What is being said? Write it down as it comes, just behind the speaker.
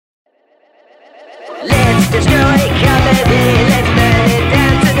Destroy comedy, let's burn it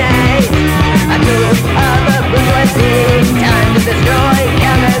down tonight. I do other bourgeoisie, time to destroy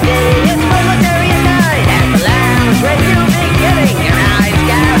comedy. It's proletariat night at the lounge where you'll be getting your eyes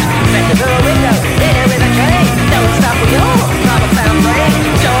gouged. Festival window, dinner with a train. Don't stop with your trouble-found brain.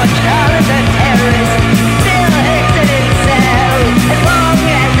 George Carlin's a terrorist, still hexed in cell. As long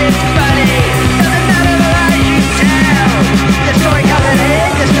as it's funny, doesn't matter the lies you tell. Destroy comedy,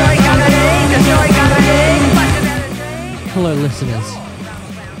 destroy comedy, destroy comedy. Hello, listeners.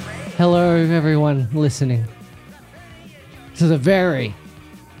 Hello, everyone listening to the very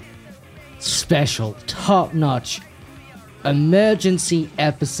special, top-notch, emergency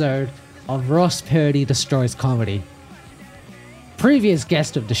episode of Ross Purdy Destroys Comedy. Previous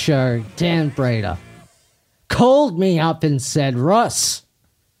guest of the show, Dan Brader, called me up and said, Ross,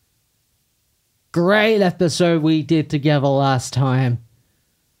 great episode we did together last time,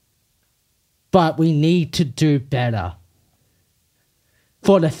 but we need to do better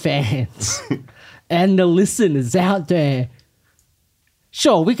for the fans and the listeners out there.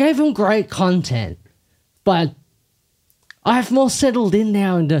 Sure, we gave them great content, but I've more settled in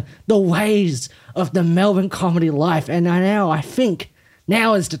now into the ways of the Melbourne comedy life, and I think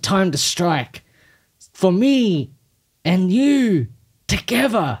now is the time to strike for me and you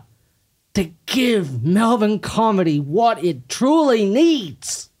together to give Melbourne comedy what it truly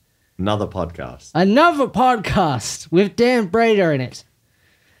needs. Another podcast. Another podcast with Dan Brader in it.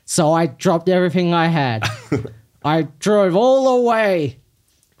 So I dropped everything I had. I drove all the way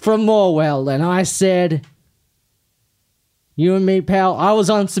from Morwell and I said, you and me, pal, I was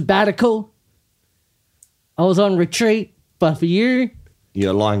on sabbatical. I was on retreat, but for you...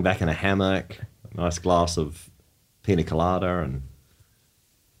 You're lying back in a hammock, a nice glass of pina colada, and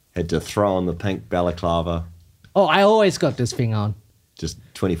had to throw on the pink balaclava. Oh, I always got this thing on. Just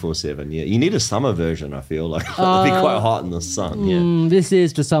 24/7, yeah. You need a summer version, I feel like. It'd be quite hot in the sun, yeah. This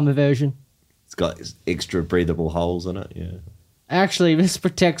is the summer version. It's got extra breathable holes in it, yeah. Actually, this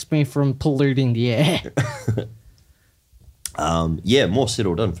protects me from polluting the air. Yeah, more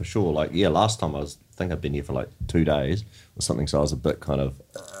settled in for sure. Like, yeah, last time I think I'd been here for like 2 days or something, so I was a bit kind of,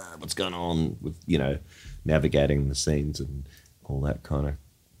 what's going on with, navigating the scenes and all that kind of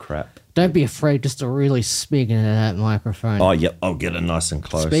crap. Don't be afraid just to really speak into that microphone. Oh, yep, I'll get it nice and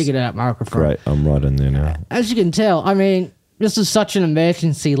close. Speak into that microphone. Great, I'm right in there now. As you can tell, I mean, this is such an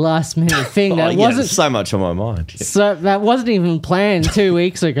emergency last minute thing that wasn't so much on my mind. Yeah. So that wasn't even planned 2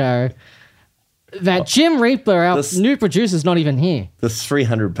 weeks ago. That Jim Reaper, our new producer's not even here. This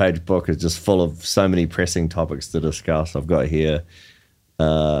 300-page book is just full of so many pressing topics to discuss. I've got here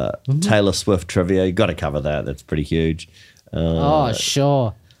Taylor Swift trivia. You got to cover that. That's pretty huge.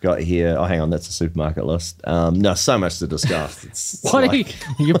 Sure. Got here. Oh, hang on. That's a supermarket list. No, so much to discuss. It's what are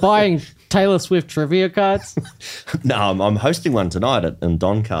you buying Taylor Swift trivia cards? No, I'm hosting one tonight in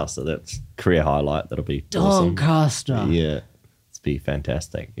Doncaster. That's career highlight. That'll be Doncaster. Awesome. Yeah, it's be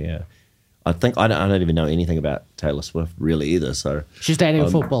fantastic. Yeah, I think I don't even know anything about Taylor Swift really either. So she's dating a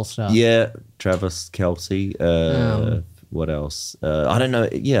football star. Yeah, Travis Kelce. What else? I don't know.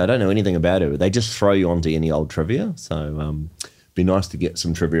 Yeah, I don't know anything about her. They just throw you onto any old trivia. So be nice to get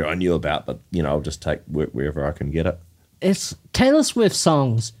some trivia I knew about, but I'll just take wherever I can get it. It's Taylor Swift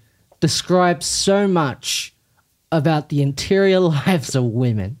songs describe so much about the interior lives of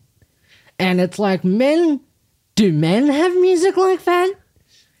women, and it's like, do men have music like that?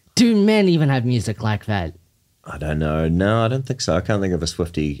 Do men even have music like that? I don't know. No, I don't think so. I can't think of a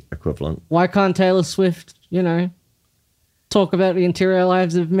Swiftie equivalent. Why can't Taylor Swift, talk about the interior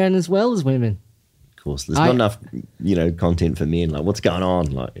lives of men as well as women? Of course, there's not enough, content for men. Like, what's going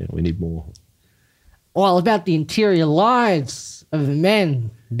on? Like, we need more. Well, about the interior lives of men,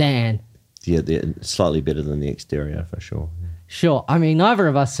 Dan. Yeah, they're slightly better than the exterior, for sure. Sure. I mean, neither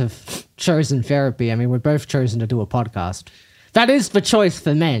of us have chosen therapy. I mean, we've both chosen to do a podcast. That is the choice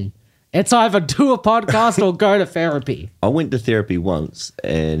for men. It's either do a podcast or go to therapy. I went to therapy once,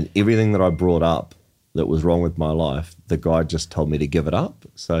 and everything that I brought up that was wrong with my life, the guy just told me to give it up.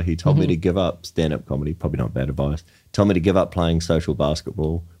 So he told me to give up stand-up comedy, probably not bad advice. Told me to give up playing social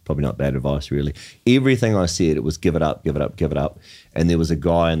basketball, probably not bad advice, really. Everything I said, it was give it up, give it up, give it up. And there was a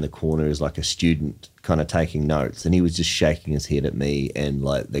guy in the corner who's like a student kind of taking notes, and he was just shaking his head at me and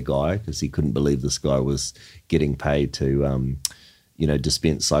like the guy, because he couldn't believe this guy was getting paid to,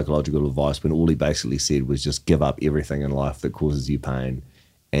 dispense psychological advice, when all he basically said was just give up everything in life that causes you pain,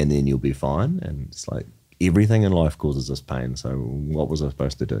 and then you'll be fine. And it's like, everything in life causes us pain. So what was I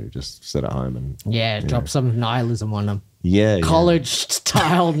supposed to do? Just sit at home and drop some nihilism on them. Yeah, college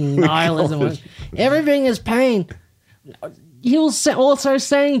style nihilism. Everything is pain. he was also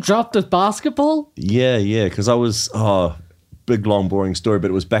saying drop the basketball? Yeah, because I was, big, long, boring story, but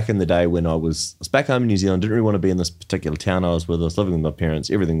it was back in the day when I was back home in New Zealand, didn't really want to be in this particular town I was with. I was living with my parents.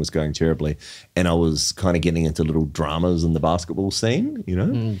 Everything was going terribly. And I was kind of getting into little dramas in the basketball scene, you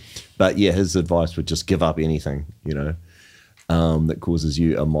know. But yeah, his advice would just give up anything, you know, that causes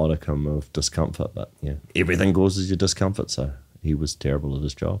you a modicum of discomfort. But yeah, everything causes you discomfort. So he was terrible at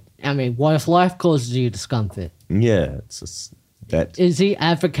his job. I mean, what if life causes you discomfort? Yeah, it's just that. Is he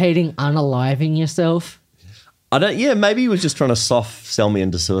advocating unaliving yourself? Maybe he was just trying to soft sell me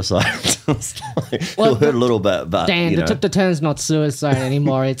into suicide. It'll hurt a little bit, but Dan, you know. the term's not suicide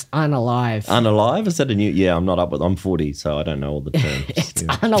anymore, it's unalive. Unalive? Is that a new? Yeah, I'm not up with. I'm 40, so I don't know all the terms. It's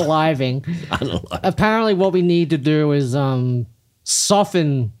unaliving. Apparently, what we need to do is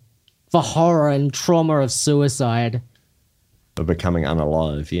soften the horror and trauma of suicide. But becoming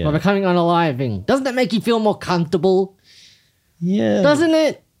unalive, yeah. By becoming unaliving. Doesn't that make you feel more comfortable? Yeah. Doesn't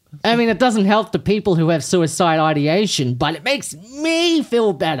it? I mean, it doesn't help the people who have suicide ideation, but it makes me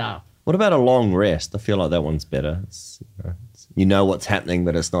feel better. What about a long rest? I feel like that one's better. You know what's happening,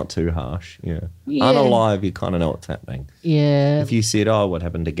 but it's not too harsh. Yeah. Unalive, you kind of know what's happening. Yeah. If you said, what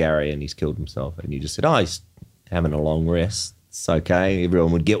happened to Gary and he's killed himself, and you just said, he's having a long rest, it's okay.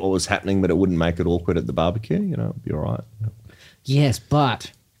 Everyone would get what was happening, but it wouldn't make it awkward at the barbecue. You know, it'd be all right. Yes,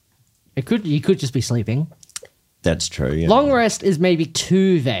 but you could just be sleeping. That's true, yeah. Long rest is maybe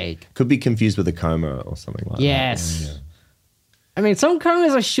too vague. Could be confused with a coma or something like yes. that. Yeah. I mean, some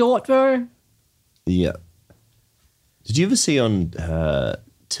comas are short, though. Yeah. Did you ever see on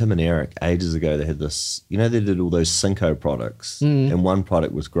Tim and Eric ages ago, they had this, you know, they did all those Cinco products, and one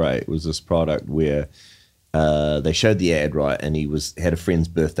product was great. It was this product where they showed the ad, right, and he had a friend's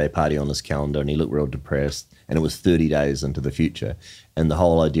birthday party on his calendar, and he looked real depressed, and it was 30 days into the future. And the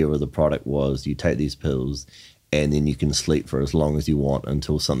whole idea of the product was you take these pills, and then you can sleep for as long as you want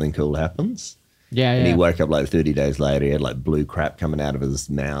until something cool happens. Yeah, And he woke up like 30 days later, he had like blue crap coming out of his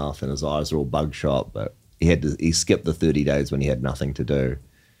mouth, and his eyes were all bugshot, but he skipped the 30 days when he had nothing to do.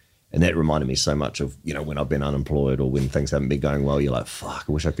 And that reminded me so much of, you know, when I've been unemployed or when things haven't been going well, you're like, fuck,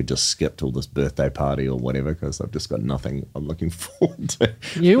 I wish I could just skip till this birthday party or whatever, because I've just got nothing I'm looking forward to.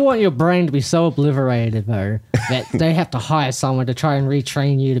 You want your brain to be so obliterated, though, that they have to hire someone to try and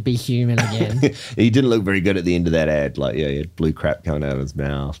retrain you to be human again. He didn't look very good at the end of that ad. Like, yeah, he had blue crap coming out of his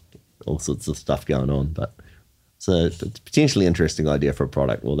mouth, all sorts of stuff going on. But so it's a potentially interesting idea for a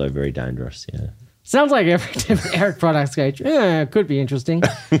product, although very dangerous, yeah. Sounds like every Tim and Eric products go, yeah, it could be interesting.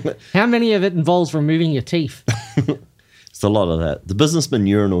 How many of it involves removing your teeth? It's a lot of that. The businessman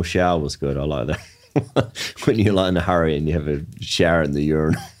urinal shower was good. I like that. When you're like in a hurry and you have a shower in the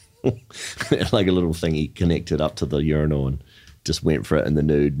urinal, like a little thing he connected up to the urinal and just went for it in the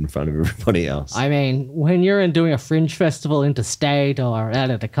nude in front of everybody else. I mean, when you're doing a fringe festival interstate or out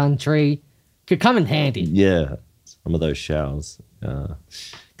of the country, could come in handy. Yeah, some of those showers.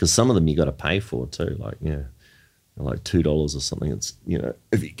 Because some of them you got to pay for too, like, yeah, like $2 or something. It's, you know,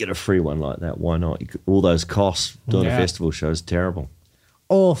 if you get a free one like that, why not? All those costs doing a festival show is terrible.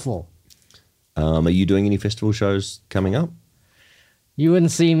 Awful. Are you doing any festival shows coming up? You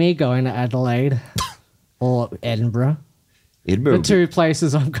wouldn't see me going to Adelaide or Edinburgh. Edinburgh. The two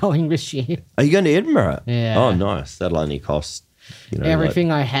places I'm going this year. Are you going to Edinburgh? Yeah. Oh, nice. That'll only cost, you know, everything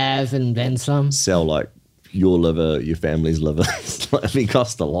like, I have and then some. sell like your liver, your family's liver. It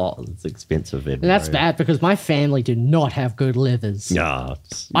costs a lot. It's expensive. And that's bad because my family do not have good livers. Yeah.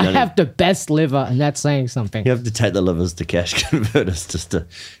 I have the best liver, and that's saying something. You have to take the livers to cash converters just to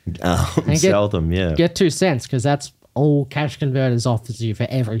sell them, yeah. Get 2 cents because that's all cash converters offers you for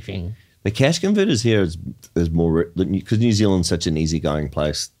everything. The cash converters here is more, because New Zealand's such an easygoing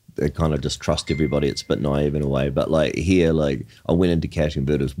place. They kind of just trust everybody. It's a bit naive in a way. But like here, like I went into cash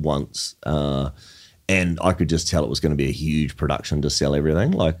converters once, and I could just tell it was going to be a huge production to sell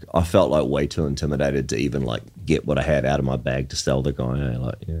everything. Like I felt like way too intimidated to even like get what I had out of my bag to sell the guy.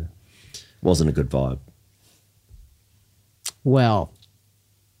 Like, yeah, wasn't a good vibe. Well,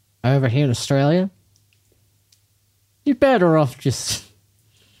 over here in Australia, you're better off just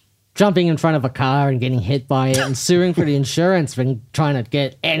jumping in front of a car and getting hit by it and suing for the insurance than trying to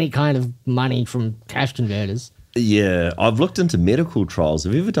get any kind of money from cash converters. Yeah, I've looked into medical trials.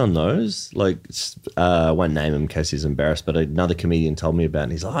 Have you ever done those? Like, I won't name him in case he's embarrassed, but another comedian told me about it.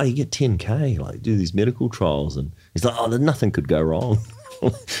 And he's like, oh, you get 10K, like do these medical trials. And he's like, oh, nothing could go wrong.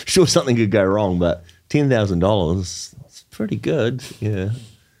 Sure, something could go wrong, but $10,000, it's pretty good. Yeah.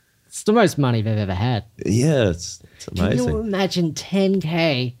 It's the most money they've ever had. Yeah, it's amazing. Can you imagine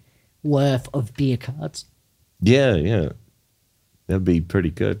 10K worth of beer cards? Yeah. That'd be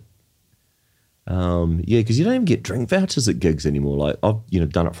pretty good. Yeah, because you don't even get drink vouchers at gigs anymore. Like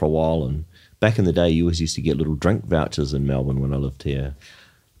I've done it for a while, and back in the day, you always used to get little drink vouchers in Melbourne when I lived here.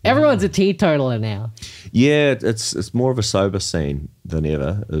 Everyone's a teetotaler now. Yeah, it's more of a sober scene than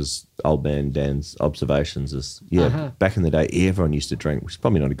ever. As old man Dan's observations is, back in the day, everyone used to drink, which is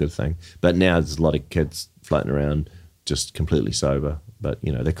probably not a good thing. But now there's a lot of kids floating around just completely sober. But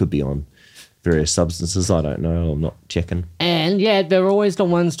they could be on various substances. I don't know. I'm not checking. And yeah, they're always the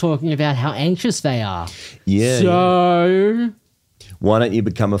ones talking about how anxious they are. Yeah. So why don't you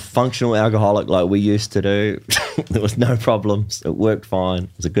become a functional alcoholic like we used to do? There was no problems. It worked fine.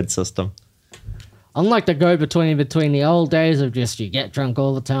 It was a good system. unlike the go-between between the old days of just you get drunk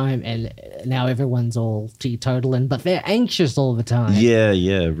all the time and now everyone's all teetotaling, but they're anxious all the time. Yeah.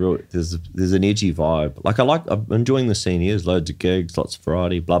 Real, there's an edgy vibe. Like I'm enjoying the scene here. There's loads of gigs, lots of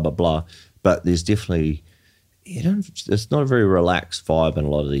variety, blah, blah, blah. But there's definitely, it's not a very relaxed vibe in a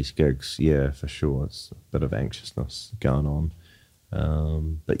lot of these gigs. Yeah, for sure. It's a bit of anxiousness going on.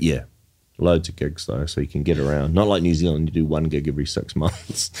 But yeah, loads of gigs though, so you can get around. Not like New Zealand, you do one gig every 6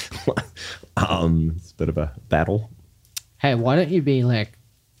 months. It's a bit of a battle. Hey, why don't you be like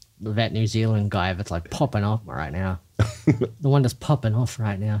that New Zealand guy that's like popping off right now? The one that's popping off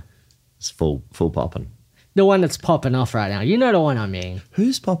right now. It's full popping. The one that's popping off right now. You know the one I mean.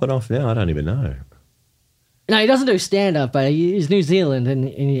 Who's popping off now? I don't even know. No, he doesn't do stand-up, but he's New Zealand and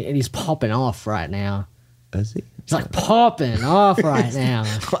he's popping off right now. Is he? He's like popping off right now.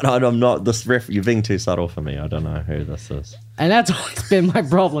 I'm not. You're being too subtle for me. I don't know who this is. And that's always been my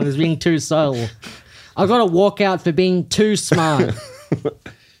problem, is being too subtle. I got to walk out for being too smart.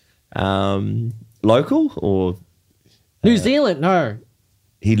 Local or New Zealand? No.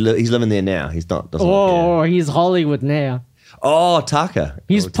 he's living there now. He's not. Doesn't live here. Oh, he's Hollywood now. Oh, Tucker.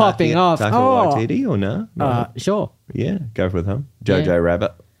 He's Or popping off. Tucker Oh. Waititi or no? No. Sure. Yeah, go with him. Jojo Yeah.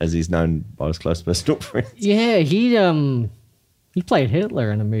 Rabbit, as he's known by his close personal friends. Yeah, he played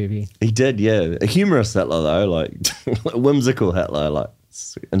Hitler in a movie. He did, yeah. A humorous Hitler, though, like whimsical Hitler. Like,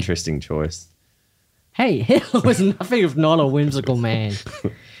 it's an interesting choice. Hey, Hitler was nothing if not a whimsical man.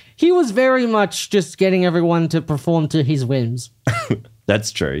 He was very much just getting everyone to perform to his whims.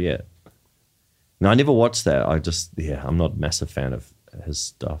 That's true, yeah. No, I never watched that. I'm not a massive fan of his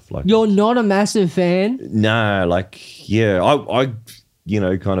stuff. Like, You're not a massive fan? no, like, yeah, I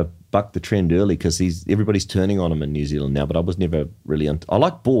kind of bucked the trend early because everybody's turning on him in New Zealand now, but I was never really I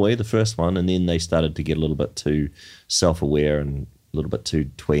like Boy, the first one, and then they started to get a little bit too self-aware and a little bit too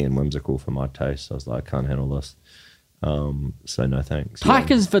twee and whimsical for my taste. So I was like, I can't handle this. So no thanks. Yeah.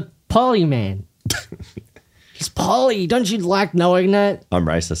 Tyker's the poly man. He's poly. Don't you like knowing that? I'm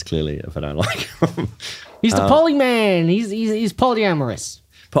racist, clearly, if I don't like him. He's the poly man. He's polyamorous.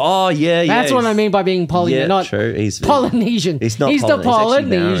 Oh, yeah. That's what I mean by being poly. Yeah, not true. He's Polynesian. He's not He's the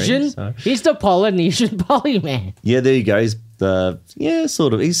Polynesian. He's actually Polynesian. Maori, so. He's the Polynesian poly man. Yeah, there you go. He's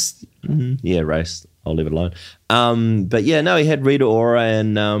sort of. He's race. I'll leave it alone. But yeah, no, he had Rita Ora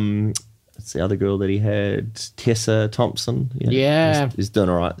and what's the other girl that he had? Tessa Thompson. Yeah. He's doing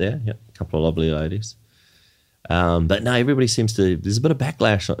all right there. Yeah, a couple of lovely ladies. But no, everybody seems to. There's a bit of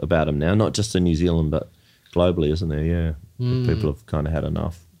backlash about him now, not just in New Zealand, but globally, isn't there? Yeah, people have kind of had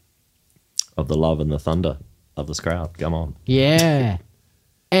enough of the love and the thunder of this crowd. Come on. Yeah.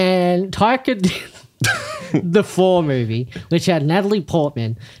 And Tyker did the 4 movie, which had Natalie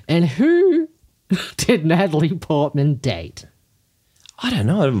Portman. And who did Natalie Portman date? I don't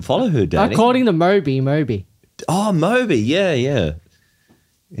know. I didn't follow her dating. According to Moby. Oh, Moby. Yeah.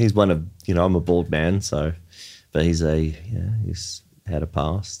 He's one of, I'm a bald man, so, but he's had a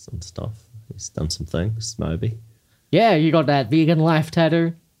past and stuff. He's done some things, Moby. Yeah, you got that vegan life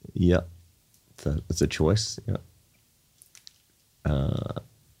tattoo. Yeah. It's a choice. Yeah.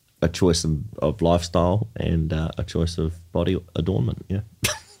 A choice of lifestyle and a choice of body adornment. Yeah.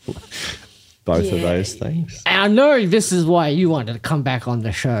 Both of those things. I know this is why you wanted to come back on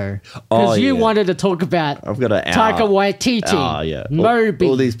the show. Because Oh, you yeah. wanted to talk about I've got an Taika hour. Waititi, Yeah. Moby.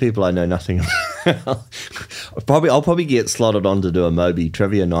 All these people I know nothing about. I'll probably get slotted on to do a Moby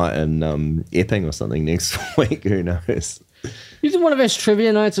trivia night in Epping or something next week. Who knows? You did one of those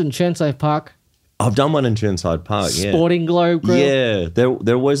trivia nights in Chensay Park. I've done one in Churnside Park. Yeah. Sporting Globe Grill. Yeah,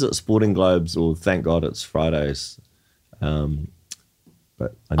 they're always at Sporting Globes, or thank God it's Fridays.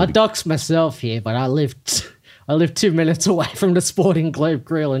 But I doxed myself here, but I live 2 minutes away from the Sporting Globe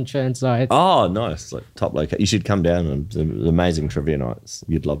Grill in Churnside. oh, nice, like top location. You should come down and amazing trivia nights.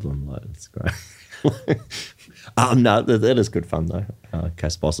 You'd love them. Like, it's great. No, that is good fun though.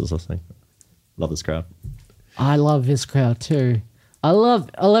 Cass Bosses, I think. Love this crowd. I love this crowd too. I love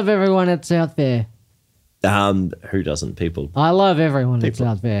everyone that's out there. Who doesn't? People I love everyone that's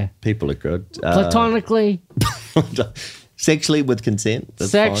People. out there. are good. Platonically, Sexually with consent.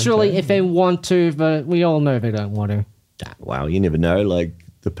 That's fine, sexually, too. if they want to, but we all know they don't want to. Wow, you never know. Like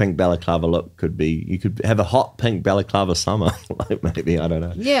the pink balaclava look could be. You could have a hot pink balaclava summer. Like maybe, I don't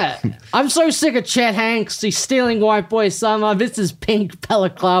know. Yeah, I'm so sick of Chet Hanks. He's stealing white boy summer. This is pink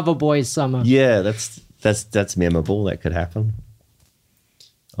balaclava boy summer. Yeah, that's memorable. That could happen.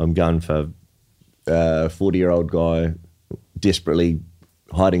 I'm going for a 40-year-old guy desperately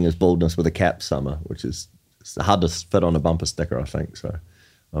hiding his baldness with a cap summer, which is it's hard to fit on a bumper sticker, I think. So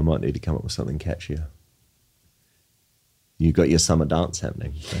I might need to come up with something catchier. You got your summer dance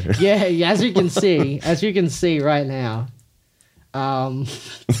happening. So. Yeah, as you can see right now.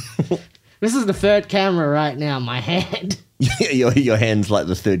 This is the third camera right now. My hand. your hand's like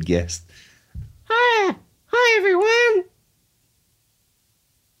the third guest. Hi everyone.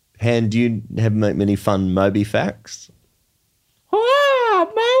 Hand, do you have many fun Moby facts? Oh,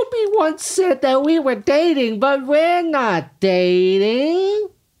 Moby once said that we were dating, but we're not dating.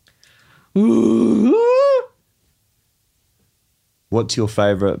 Ooh. What's your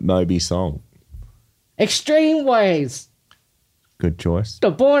favorite Moby song? Extreme Ways, Good choice.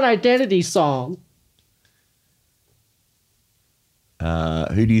 the Born Identity song.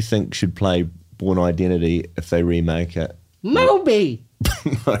 Who do you think should play Born Identity if they remake it? Moby.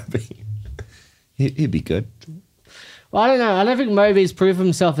 Moby. He'd be good. Well, I don't know. I don't think Moby's proved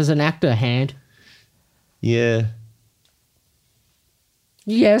himself as an actor, Hand. Yeah.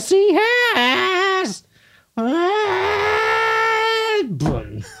 Yes, he has.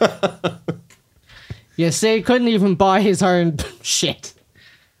 Boom. Yeah, see, he couldn't even buy his own shit.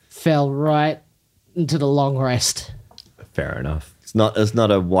 Fell right into the long rest. Fair enough. It's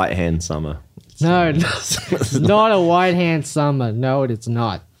not a white hand summer. No, it's not a white hand summer. No, it's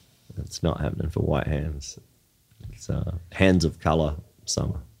not. It's not happening for white hands. It's hands of colour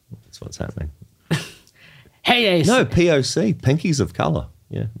summer. That's what's happening. Hey, Ace. No, POC, pinkies of colour.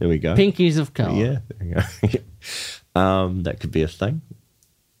 Yeah, there we go. Pinkies of color. Yeah, there you go. That could be a thing.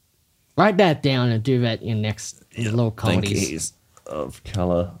 Write that down and do that in next little comedies. Pinkies of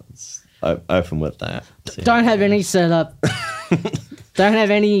colour. Open with that. Don't have any setup. Don't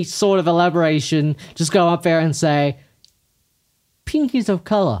have any sort of elaboration. Just go up there and say, pinkies of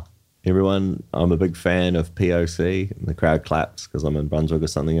color. Everyone, I'm a big fan of POC, and the crowd claps because I'm in Brunswick or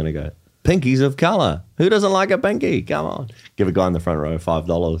something, and I go, pinkies of colour. Who doesn't like a pinky? Come on. Give a guy in the front row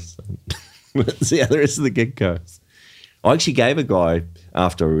 $5. Let's see how the rest of the gig goes. I actually gave a guy,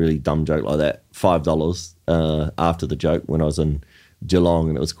 after a really dumb joke like that, $5 after the joke when I was in Geelong,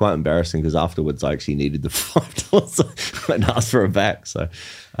 and it was quite embarrassing because afterwards I actually needed the $5 and asked for it back. So,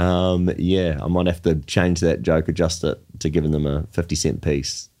 yeah, I might have to change that joke, adjust it to giving them a 50-cent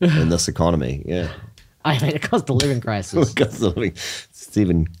piece in this economy. Yeah. I mean, it cost a living crisis. It's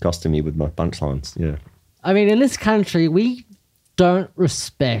even costing me with my punchlines. Yeah. I mean, in this country, we don't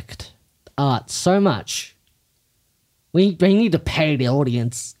respect art so much. We need to pay the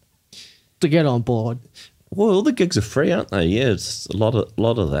audience to get on board. Well, all the gigs are free, aren't they? Yeah, it's a lot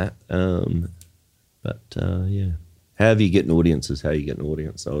of that. Yeah, however you get an audience is how you get an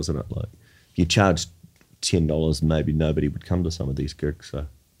audience, though, isn't it? Like, if you charge $10, maybe nobody would come to some of these gigs. So,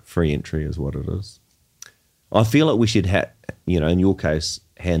 free entry is what it is. I feel like we should, in your case,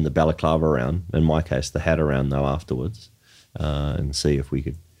 hand the balaclava around. In my case, the hat around though afterwards, and see if we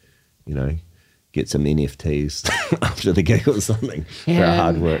could, get some NFTs after the gig or something for our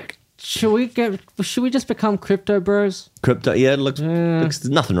hard work. Should we just become crypto bros? Crypto, yeah, it looks there's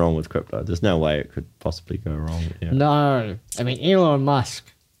nothing wrong with crypto. There's no way it could possibly go wrong. Yeah. No. I mean, Elon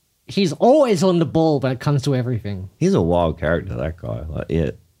Musk, he's always on the ball when it comes to everything. He's a wild character, that guy. Like,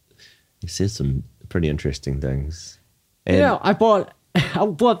 yeah, he says some pretty interesting things. And I bought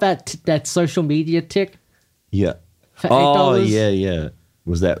that social media tick. Yeah. For $8. Oh, yeah.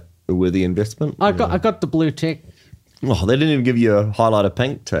 Was that a worthy investment? I got the blue tick. Oh, they didn't even give you a highlighter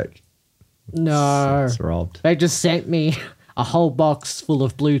pink tick. No. It's robbed. They just sent me a whole box full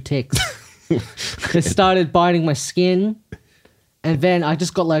of blue ticks. They started biting my skin, and then I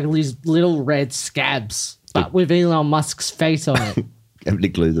just got like these little red scabs, but with Elon Musk's face on it. Having to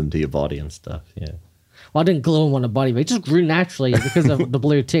glue them to your body and stuff, yeah. Well, I didn't glue them on the body, but it just grew naturally because of the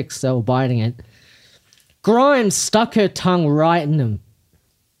blue ticks that were biting it. Grimes stuck her tongue right in them.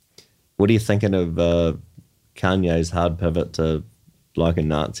 What are you thinking of Kanye's hard pivot to liking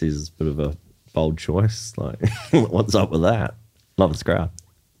Nazis? Is a bit of a bold choice. Like, what's up with that? Love his crowd.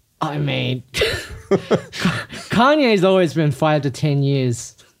 I mean, Kanye's always been 5 to 10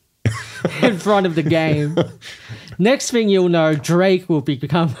 years in front of the game. Next thing you'll know, Drake will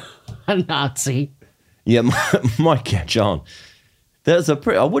become a Nazi. Yeah, Mike John. That's a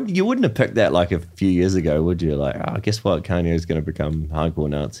pretty. You wouldn't have picked that like a few years ago, would you? Like, oh, guess what? Kanye's going to become hardcore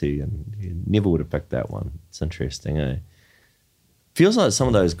Nazi, and you never would have picked that one. It's interesting, eh? Feels like some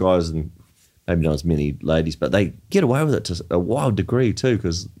of those guys, and maybe not as many ladies, but they get away with it to a wild degree too.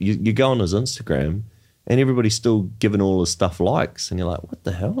 Because you go on his Instagram, and everybody's still giving all his stuff likes, and you're like, what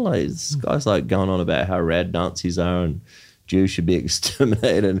the hell? Like, this guy's like going on about how rad Nazis are and Jews should be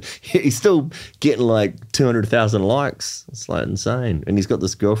exterminated, and he's still getting like 200,000 likes. It's like insane. And he's got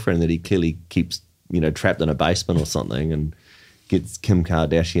this girlfriend that he clearly keeps, trapped in a basement or something, and gets Kim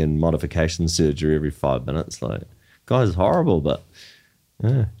Kardashian modification surgery every 5 minutes. Like, guy's horrible, but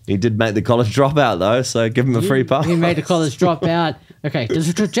yeah. He did make the college dropout though, so give him a free pass. He made the college dropout. Okay, there's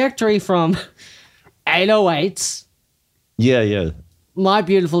a trajectory from 808's Yeah. My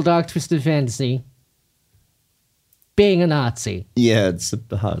Beautiful Dark Twisted Fantasy being a Nazi. Yeah, it's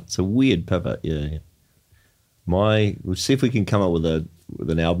a weird pivot. Yeah. We'll see if we can come up with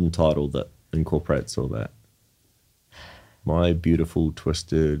an album title that incorporates all that. My Beautiful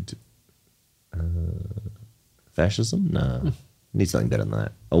Twisted Fascism? No. Need something better than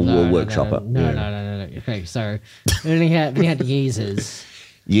that. We'll workshop it. No. Okay, so we had the Yeezers.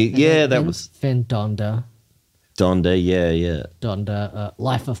 Yeah, that was Then Donda. Donda. Yeah. Donda.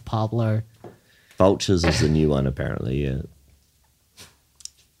 Life of Pablo. Vultures is the new one, apparently, yeah.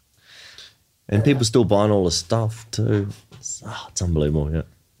 And people still buying all the stuff, too. It's unbelievable, yeah.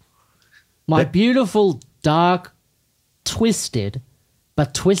 My Beautiful Dark Twisted,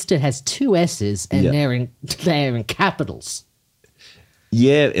 but Twisted has 2 S's, and they're in capitals.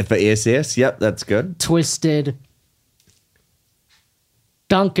 Yeah, for SS, yep, that's good. Twisted.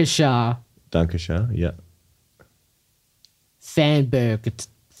 Dunkirshire. Yeah.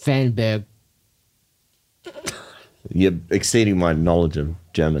 Fanberg. You're exceeding my knowledge of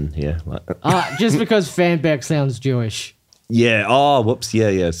German here. Just because Fanberg sounds Jewish. Yeah. Oh, whoops.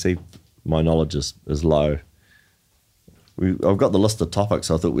 Yeah. See, my knowledge is low. I've got the list of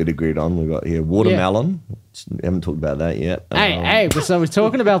topics I thought we'd agreed on. We've got here watermelon. We haven't talked about that yet. So we're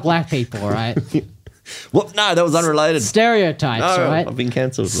talking about black people, right? Whoop, no, that was unrelated. Stereotypes, No, right? I've been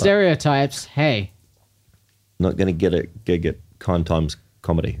cancelled. Stereotypes. Hey. Not going to get a gig at Kind Times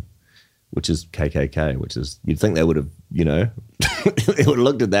Comedy, which is KKK, which is, you'd think they would have, they would have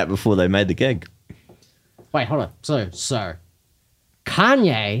looked at that before they made the gig. Wait, hold on. So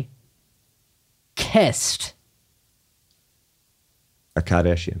Kanye kissed A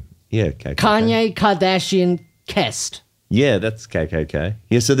Kardashian. Yeah, KKK. Kanye Kardashian kissed. Yeah, that's KKK.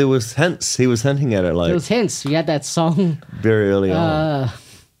 Yeah, so there was hints. He was hinting at it like There was hints. He had that song. very early on.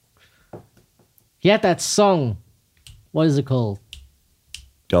 He had that song. What is it called?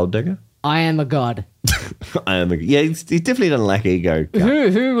 Gold Digger? I Am a God. I am. Yeah, he definitely doesn't lack ego.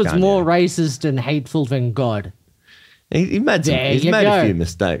 Who was Kanye. more racist and hateful than God? He made some, There he's you made go. a few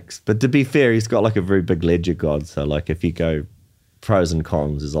mistakes, but to be fair, he's got like a very big ledger god. So like, if you go pros and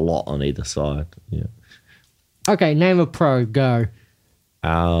cons, there's a lot on either side. Yeah. Okay, name a pro. Go.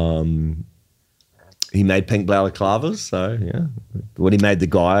 He made pink balaclavas, so yeah. Well, he made the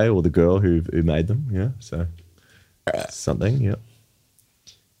guy or the girl who made them, yeah. So something, yeah.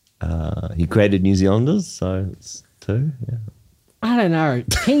 He created New Zealanders, so it's 2, yeah. I don't know.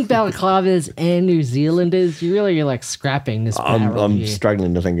 Pink balaclavas and New Zealanders. You really are like scrapping this barrel I'm here.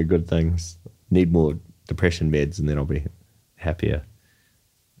 struggling to think of good things. Need more depression meds, and then I'll be happier.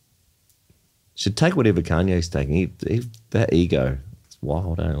 Should take whatever Kanye's taking. That ego, it's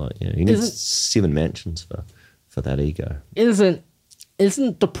wild, eh? Like, yeah, he needs 7 mansions for that ego.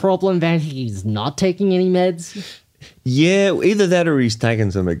 Isn't the problem that he's not taking any meds? Yeah, either that or he's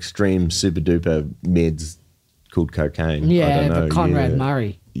taking some extreme super duper meds called cocaine. I Yeah, don't know. but Conrad yeah.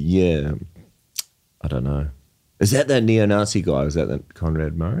 Murray. Yeah, I don't know. Is that neo-Nazi guy? Is that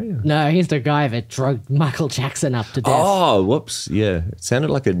Conrad Murray? No, he's the guy that drugged Michael Jackson up to death. Oh, whoops. Yeah. It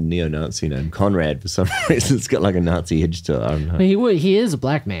sounded like a neo-Nazi name. Conrad, for some reason. It's got like a Nazi edge to it. I don't know. He is a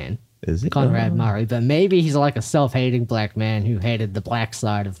black man, Is it? Conrad Oh. Murray, but maybe he's like a self-hating black man who hated the black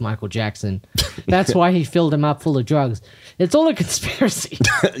side of Michael Jackson. That's why he filled him up full of drugs. It's all a conspiracy.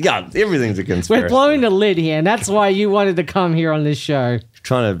 Yeah, everything's a conspiracy. We're blowing the lid here, and that's why you wanted to come here on this show.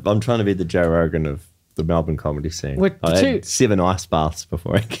 I'm trying to be the Joe Rogan of the Melbourne comedy scene. We're I had 7 ice baths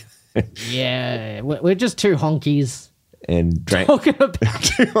before I came. Yeah, we're just 2 honkies And drank talking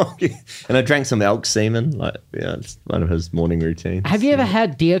about. and I drank some elk semen. Like, yeah, it's one of his morning routines. Have you ever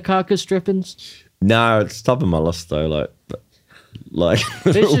had deer carcass drippings? No, it's top of my list though. Like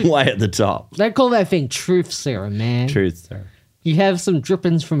should- way at the top. They call that thing truth serum, man. Truth, sir. You have some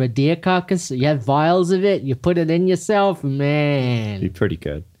drippings from a deer carcass, you have vials of it, you put it in yourself, Be man. pretty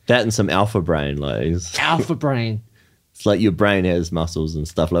good. That and some alpha brain, like Alpha brain. it's like your brain has muscles and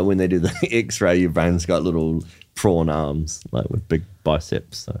stuff. Like when they do the X-ray, your brain's got little prawn arms, like with big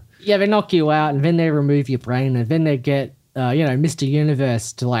biceps. So Yeah, they knock you out and then they remove your brain and then they get, Mr.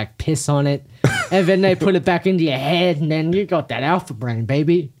 Universe to like piss on it and then they put it back into your head and then you got that alpha brain,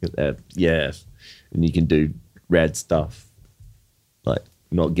 baby. get that, yeah, and you can do rad stuff, like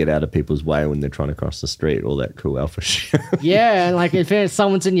not get out of people's way when they're trying to cross the street. All that cool alpha shit. Yeah, and like if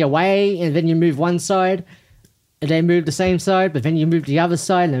someone's in your way and then you move one side and they move the same side, but then you move the other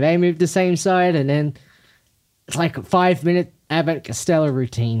side and they move the same side and then it's like a 5-minute Abbott Costello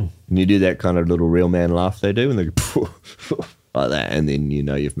routine. And you do that kind of little real man laugh they do, and they go like that, and then you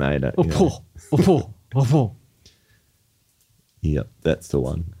know you've made it. Yep, that's the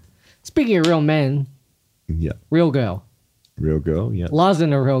one. Speaking of real men, Yep, real girl. real girl. Yep. Lars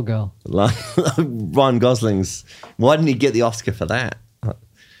in a real girl. Ryan Gosling's. Why didn't he get the Oscar for that?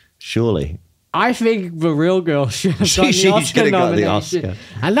 Surely. I think the real girl should have gotten She the Oscar should have got the nomination. Oscar.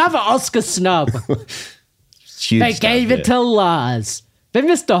 Another Oscar snub. Huge They stuff, gave yeah. it to Lars. They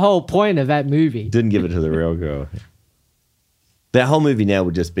missed the whole point of that movie. Didn't give it to the real girl. That whole movie now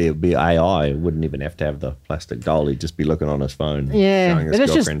would just be AI. It wouldn't even have to have the plastic doll. He'd just be looking on his phone, Yeah, showing his but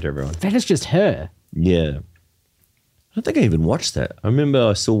it's girlfriend to everyone. That is just her. Yeah. I don't think I even watched that. I remember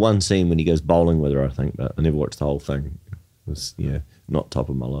I saw one scene when he goes bowling with her, I think, but I never watched the whole thing. It was, not top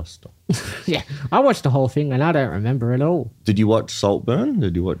of my list. Yeah, I watched the whole thing and I don't remember it all. Did you watch Saltburn?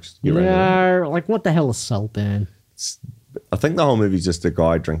 Did you watch... you read it? No, like what the hell is Saltburn? I think the whole movie's just a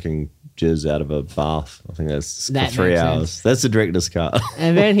guy drinking jizz out of a bath. I think that's for That 3 makes hours. sense. That's the director's cut.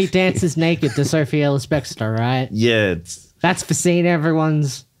 And then he dances naked to Sophie Ellis Bextor, right? Yeah, That's for seeing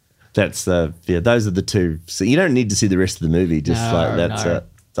everyone's. those are the two. So you don't need to see the rest of the movie. Just No, that's no. it.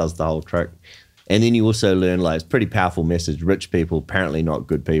 Does the whole trick. And then you also learn, like, it's a pretty powerful message. Rich people, apparently not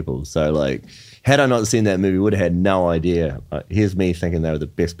good people. So, like, had I not seen that movie, would have had no idea. Like, here's me thinking they were the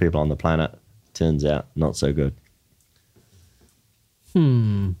best people on the planet. Turns out, not so good.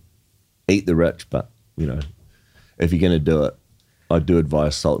 Eat the rich, but, if you're going to do it, I do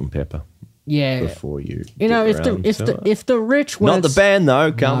advise salt and pepper Yeah. before you. You know, get around to it. if the rich Not weren't the band,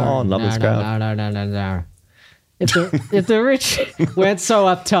 though. Come on, love this crowd. No. If the rich weren't so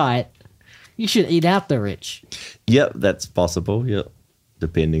uptight, you should eat out the rich. Yep, that's possible. Yep,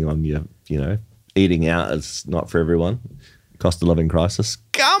 depending on your, eating out is not for everyone. Cost of living crisis.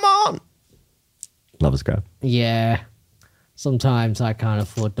 Come on, lovers crowd. Yeah. Sometimes I can't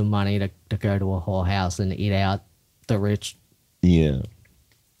afford the money to go to a whorehouse and eat out the rich. Yeah,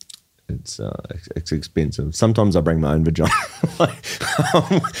 it's expensive. Sometimes I bring my own vagina.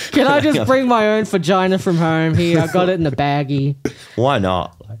 Can I just bring my own vagina from home here? I got it in a baggie. Why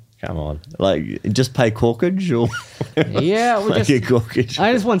not? Like, come on, like just pay corkage or Yeah, like a corkage.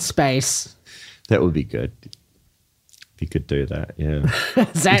 I just want space. That would be good. If you could do that, yeah.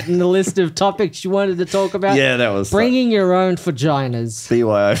 Is that in the list of topics you wanted to talk about? Yeah, that was Bringing your own vaginas.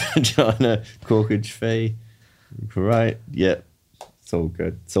 BYO vagina corkage fee. Great. Yeah. It's all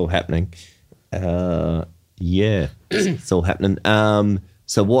good. It's all happening. Yeah. It's all happening.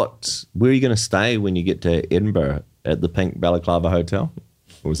 So where are you going to stay when you get to Edinburgh? At the Pink Balaclava Hotel?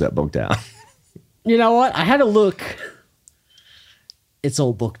 Or was that booked out? You know what? I had a look. It's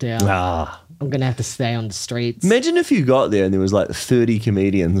all booked out. Ah. I'm going to have to stay on the streets. Imagine if you got there and there was like 30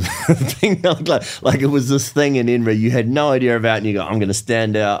 comedians. like it was this thing in Edinburgh you had no idea about, and you go, I'm going to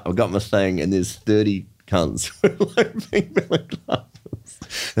stand out. I've got my thing. And there's 30 cunts with like pink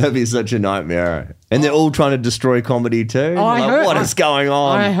balaclavas. That'd be such a nightmare. And they're all trying to destroy comedy too. What is going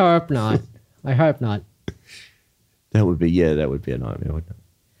on? I hope not. I hope not. That would be a nightmare, wouldn't it?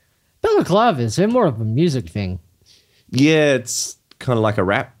 Balaclavas, they're more of a music thing. Yeah, it's kind of like a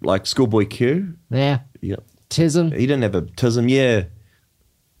rap, like Schoolboy Q. Yeah. Yep. Tism. He didn't have a tism, yeah.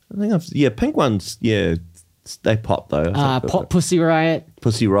 Pink ones, yeah, they pop though. Pop Pussy Riot.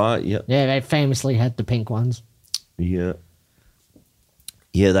 Pussy Riot, yeah. Yeah, they famously had the pink ones. Yeah.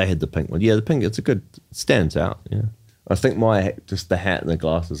 Yeah, they had the pink one. Yeah, the pink, stands out, yeah. I think just the hat and the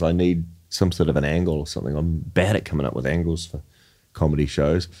glasses, I need some sort of an angle or something. I'm bad at coming up with angles for comedy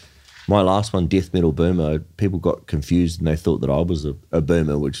shows. My last one, Death Metal Boomer, people got confused and they thought that I was a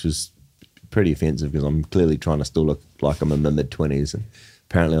boomer, which was pretty offensive because I'm clearly trying to still look like I'm in my mid-20s, and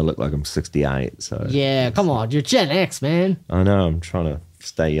apparently I look like I'm 68. So Yeah, come on. You're Gen X, man. I know, I'm trying to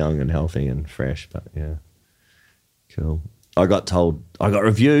stay young and healthy and fresh, but yeah. Cool. I got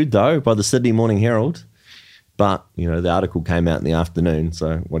reviewed though by the Sydney Morning Herald, but the article came out in the afternoon,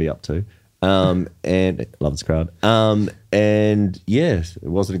 so what are you up to? And love this crowd. And yes, it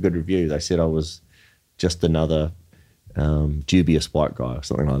wasn't a good review. They said I was just another Dubious white guy or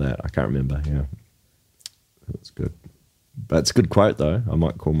something like that. I can't remember. Yeah, it's good. But it's a good quote though. I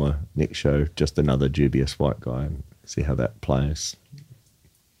might call my next show just another dubious white guy and see how that plays.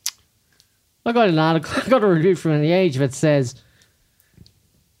 I got an article, I got a review from The Age that says,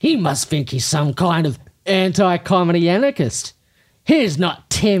 he must think he's some kind of anti-comedy anarchist. He's not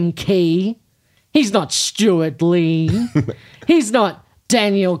Tim Key. He's not Stuart Lee. He's not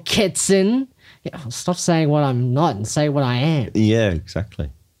Daniel Kitson. Stop saying what I'm not and say what I am. Yeah,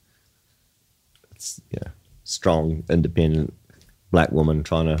 exactly. It's strong, independent black woman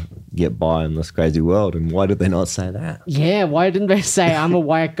trying to get by in this crazy world. And why did they not say that? Yeah, why didn't they say I'm a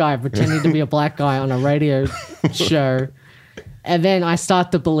white guy pretending to be a black guy on a radio show? And then I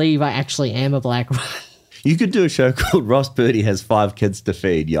start to believe I actually am a black one. You could do a show called Ross Purdy Has 5 Kids to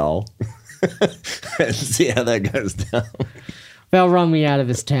Feed, y'all. And see how that goes down. They'll run me out of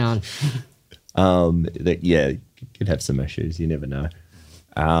this town. You could have some issues. You never know.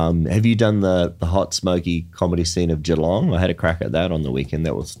 Have you done the hot, smoky comedy scene of Geelong? I had a crack at that on the weekend.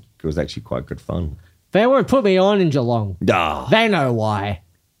 It was actually quite good fun. They won't put me on in Geelong. Ah. They know why.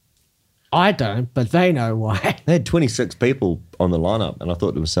 I don't, but they know why. They had 26 people on the lineup, and I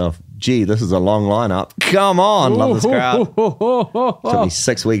thought to myself, gee, this is a long lineup. Come on, love this crowd. Took me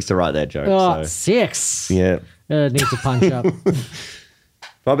 6 weeks to write that joke. Oh, so. 6. Yeah. It needs a punch up.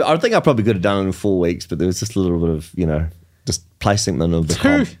 I think I probably could have done it in 4 weeks, but there was just a little bit of, just placing them of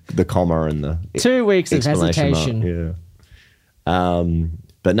the comma and the 2 weeks of exclamation mark. hesitation. Yeah.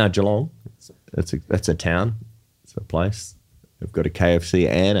 But no, Geelong, it's a town. It's a place. They've got a KFC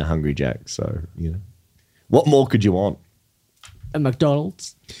and a Hungry Jack. So, what more could you want? A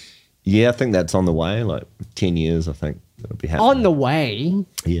McDonald's. Yeah, I think that's on the way. Like 10 years, I think it'll be happening. On the way.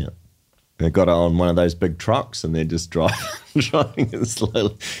 Yeah. They got it on one of those big trucks and they're just driving it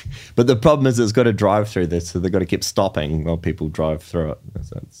slowly. But the problem is it's got to drive through this, so they've got to keep stopping while people drive through it.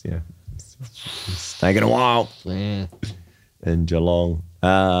 So it's taking a while. Yeah. In Geelong.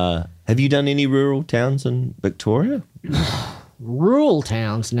 Have you done any rural towns in Victoria? Rural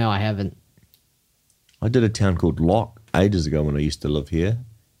towns? No, I haven't. I did a town called Lock ages ago when I used to live here,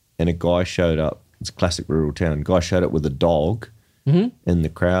 and a guy showed up. It's a classic rural town. A guy showed up with a dog in the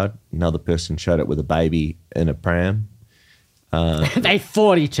crowd. Another person showed up with a baby in a pram. They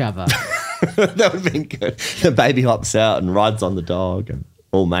fought each other. That would have been good. The baby hops out and rides on the dog, and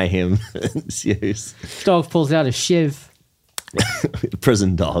all mayhem ensues. Dog pulls out a shiv.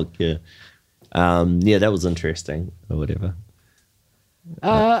 Prison dog, yeah. That was interesting, or whatever.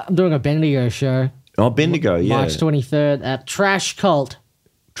 I'm doing a Bendigo show. Oh, Bendigo, yeah. March 23rd at Trash Cult.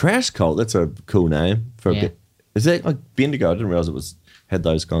 Trash Cult, that's a cool name for a Yeah. bit. Is that like Bendigo? I didn't realize it had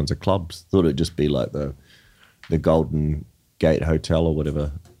those kinds of clubs. Thought it'd just be like the Golden Gate Hotel or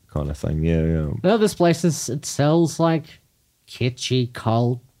whatever kind of thing. Yeah. No, this place it sells like kitschy,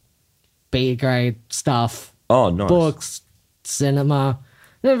 cult, B-grade stuff. Oh, nice. Books, cinema.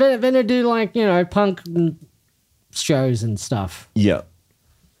 Then they do like, punk shows and stuff. Yeah.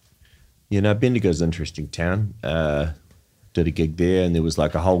 Bendigo's an interesting town. Did a gig there, and there was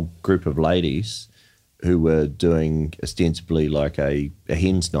like a whole group of ladies who were doing ostensibly like a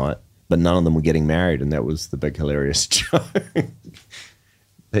hen's night, but none of them were getting married, and that was the big hilarious joke.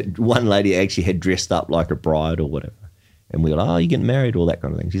 That one lady actually had dressed up like a bride or whatever, and we were like, "Oh, you getting married?" All that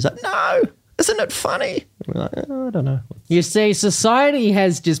kind of thing. She's like, "No, isn't it funny?" And we're like, "Oh, I don't know." You see, society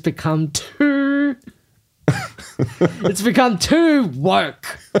has just become too... it's become too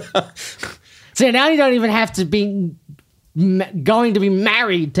woke. So now you don't even have to be going to be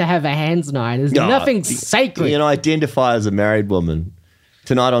married to have a hands night. There's nothing sacred. Identify as a married woman.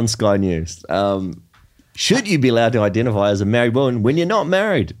 Tonight on Sky News. Should you be allowed to identify as a married woman when you're not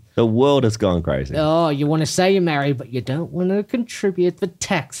married? The world has gone crazy. Oh, you want to say you're married, but you don't want to contribute the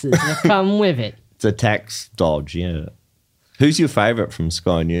taxes that come with it. It's a tax dodge, yeah. Who's your favourite from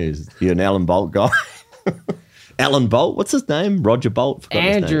Sky News? You're an Alan Bolt guy? Alan Bolt? What's his name? Roger Bolt? Forgot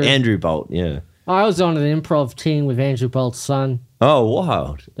his Andrew. name. Andrew Bolt, yeah. I was on an improv team with Andrew Bolt's son. Oh,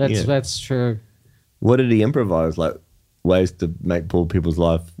 wild. That's true. What did he improvise? Like ways to make poor people's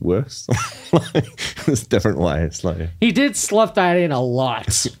life worse? There's different ways. He did slip that in a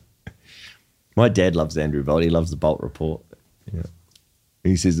lot. My dad loves Andrew Bolt. He loves the Bolt Report. Yeah.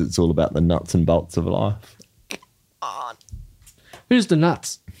 He says it's all about the nuts and bolts of life. Who's the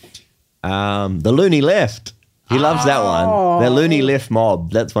nuts? The Loony Left. He loves that one. The Loony Left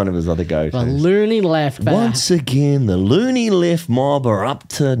mob. That's one of his other go-tos. The loony left. Once again, the Loony Left mob are up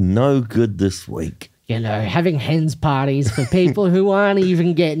to no good this week. Having hens parties for people who aren't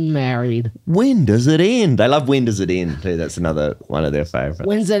even getting married. When does it end? They love When Does It End too. That's another one of their favourites.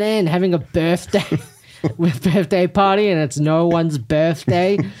 When's it end? Having a birthday. with birthday party and it's no one's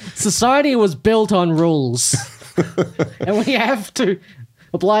birthday. Society was built on rules. And we have to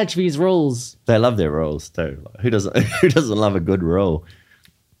oblige these rules. They love their rules too. Who doesn't? Who doesn't love a good rule?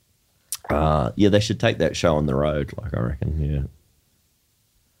 Yeah, they should take that show on the road. Like, I reckon. Yeah.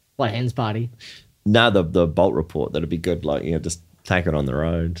 Like Hens Party. No, the Bolt Report. That'd be good. Like, just take it on the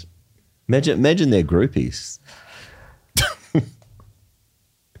road. Imagine their groupies.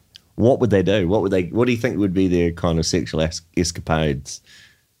 What would they do? What do you think would be their kind of sexual escapades?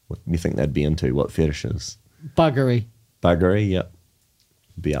 What do you think they'd be into? What fetishes? Buggery. Buggery, yep.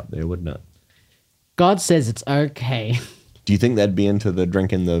 Be up there, wouldn't it? God says it's okay. Do you think they'd be into the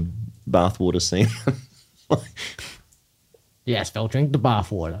drinking the bathwater scene? Yes, they'll drink the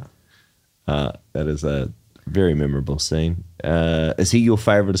bathwater. That is a very memorable scene. Is he your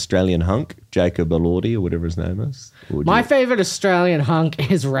favourite Australian hunk? Jacob Elordi or whatever his name is? My favourite Australian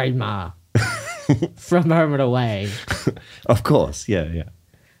hunk is Ray Ma from Home and Away. Of course, yeah.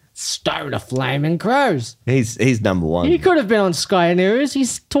 Stone of Flaming Crows. He's number one. He could have been on Sky News.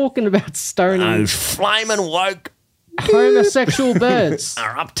 He's talking about stoning Those flaming woke homosexual birds.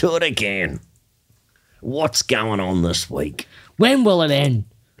 are up to it again. What's going on this week? When will it end?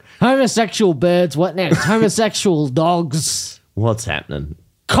 Homosexual birds, what next? Homosexual dogs. What's happening?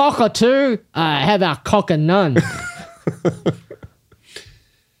 Cockatoo? How about cock and none?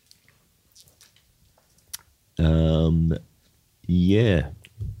 Yeah.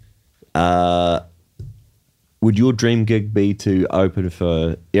 Would your dream gig be to open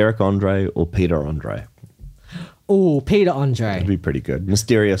for Eric Andre or Peter Andre? Oh, Peter Andre. It'd be pretty good.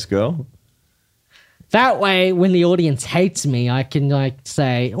 Mysterious Girl. That way, when the audience hates me, I can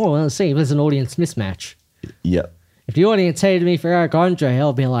say, oh, well, let's see, there's an audience mismatch. Yep. If the audience hated me for Eric Andre,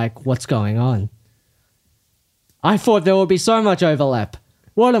 I'll be like, what's going on? I thought there would be so much overlap.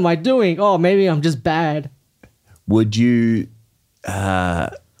 What am I doing? Oh, maybe I'm just bad. Would you,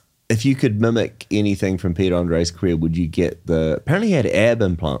 if you could mimic anything from Peter Andre's career, would you get apparently he had ab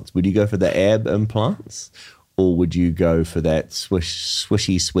implants. Would you go for the ab implants? Or would you go for that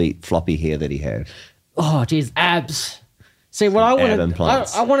swishy, sweet, floppy hair that he had? Oh, geez, abs. See, what I want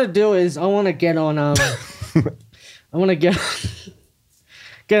to do is I want to get on, I want to get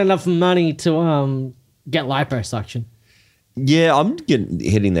enough money to get liposuction. Yeah, I'm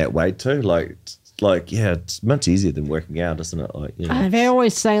hitting that weight too. Like, yeah, it's much easier than working out, isn't it? Like, They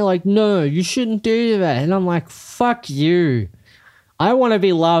always say, like, no, you shouldn't do that. And I'm like, fuck you. I want to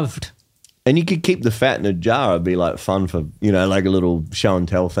be loved. And you could keep the fat in a jar. It'd be like fun for, like a little show and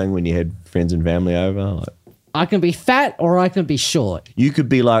tell thing when you had friends and family over. Like, I can be fat or I can be short. you could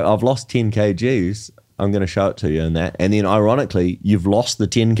be like, I've lost 10 kgs. I'm going to show it to you and that. And then ironically, you've lost the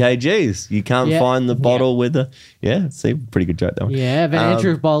 10 kgs. You can't find the bottle with the... Yeah, see, pretty good joke that one. Yeah, but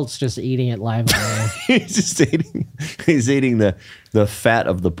Andrew Bolt's just eating it live on air. He's just eating the fat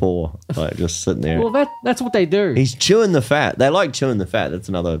of the poor. Like just sitting there. Well, that's what they do. He's chewing the fat. They like chewing the fat. That's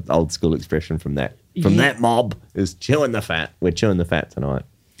another old school expression from that. That mob is chewing the fat. We're chewing the fat tonight.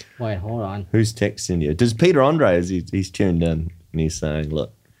 Wait, hold on. Who's texting you? Does Peter Andre, he's tuned in and he's saying,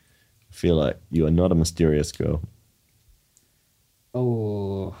 look, I feel like you are not a mysterious girl.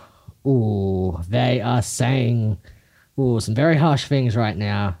 Oh, they are saying some very harsh things right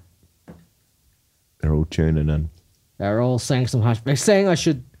now. They're all tuning in. They're all saying some harsh... They're saying I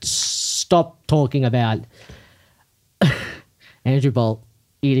should stop talking about Andrew Bolt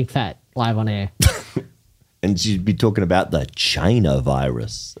eating fat live on air. And she'd be talking about the China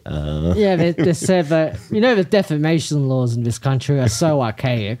virus. Yeah, they said that, the defamation laws in this country are so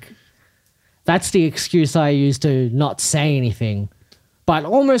archaic. That's the excuse I use to not say anything. But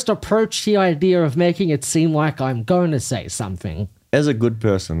almost approach the idea of making it seem like I'm going to say something. As a good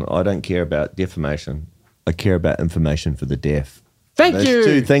person, I don't care about defamation. I care about information for the deaf. Thank Those you.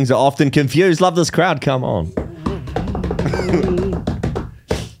 two things are often confused. Love this crowd. Come on.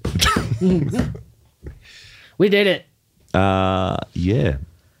 We did it. Yeah.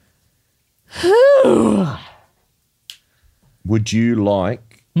 Would you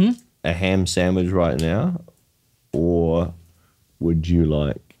like a ham sandwich right now? Or would you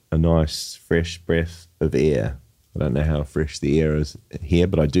like a nice fresh breath of air? I don't know how fresh the air is here,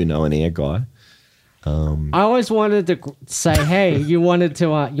 but I do know an air guy. I always wanted to say, hey, you want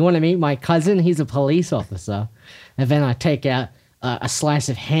to meet my cousin? He's a police officer. And then I take out a slice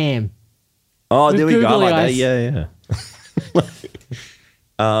of ham. Oh, there we go. I like that. eyes.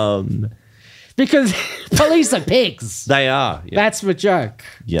 Yeah. Because police are pigs. They are. Yeah. That's the joke.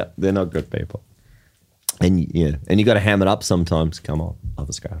 Yeah, they're not good people. And you got to ham it up sometimes. Come on, love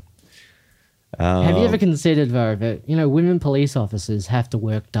this guy. Have you ever considered, though, that, women police officers have to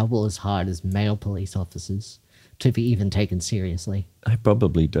work double as hard as male police officers to be even taken seriously? I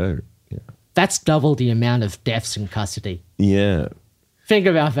probably do. Yeah. That's double the amount of deaths in custody. Yeah. Think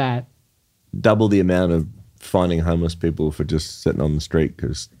about that. Double the amount of finding homeless people for just sitting on the street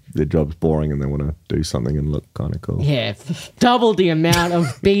because their job's boring and they want to do something and look kind of cool. Yeah, double the amount of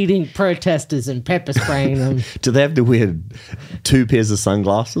beating protesters and pepper spraying them. Do they have to wear 2 pairs of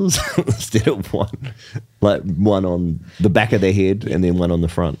sunglasses instead of one? Like one on the back of their head and then one on the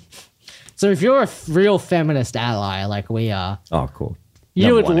front. So if you're a real feminist ally like we are, Oh, cool. you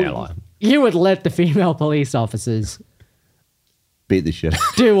Number would, one ally. you would let the female police officers Beat the shit.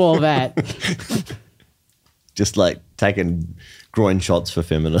 do all that. Just like taking groin shots for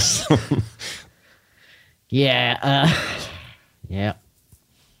feminists. Yeah. Yeah.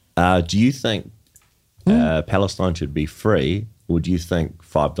 Do you think Palestine should be free, or do you think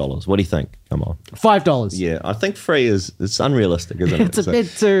 $5? What do you think? Come on. $5. Yeah, I think free it's unrealistic, isn't it? It's a bit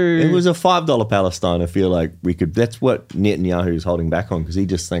too... It was a $5 Palestine. I feel like we could. That's what Netanyahu's holding back on because he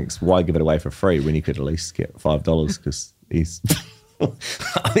just thinks, why give it away for free when you could at least get $5? Because he's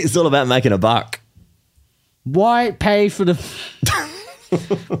it's all about making a buck. Why pay for the...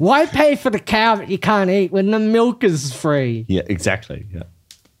 Why pay for the cow that you can't eat when the milk is free? Yeah, exactly. Yeah,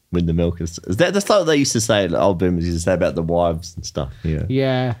 when the milk is that's like what they used to say. Old boomers used to say about the wives and stuff. Yeah,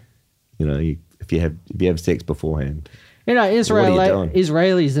 Yeah. If you have sex beforehand.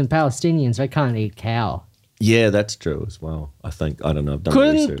 Israelis and Palestinians, they can't eat cow. Yeah, that's true as well. I think I don't know. I've done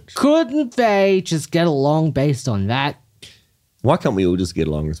research. Couldn't they just get along based on that? Why can't we all just get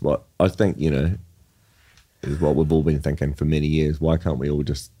along? Is what I think. Is what we've all been thinking for many years. Why can't we all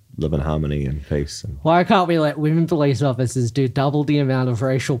just live in harmony and peace? And Why can't we let women police officers do double the amount of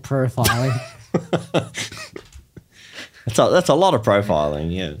racial profiling? that's a lot of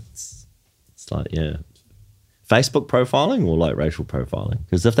profiling. Yeah, it's like Facebook profiling or like racial profiling.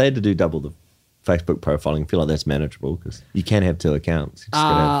 Because if they had to do double the Facebook profiling, I feel like that's manageable because you can have 2 accounts. You just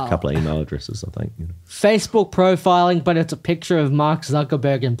got to have a couple of email addresses, I think. Facebook profiling, but it's a picture of Mark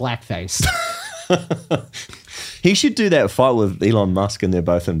Zuckerberg in blackface. He should do that fight with Elon Musk and they're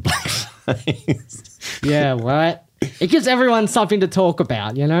both in blackface. Yeah, right? It gives everyone something to talk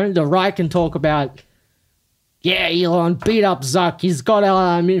about, The right can talk about, yeah, Elon beat up Zuck, he's got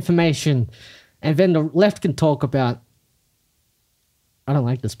our information. And then the left can talk about, I don't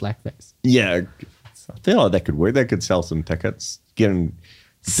like this blackface. Yeah, I feel like that could work. They could sell some tickets.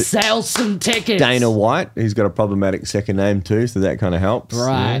 Sell some tickets. Dana White, he's got a problematic second name too, so that kind of helps.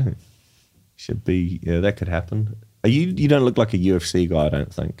 Right. Yeah. Should be, that could happen. You don't look like a UFC guy, I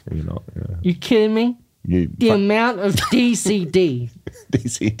don't think. You're not. You kidding me? The amount of DCD.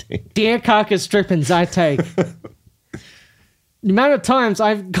 DCD. Deer carcass strippings I take. The amount of times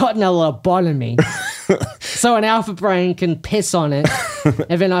I've gotten a lobotomy so an alpha brain can piss on it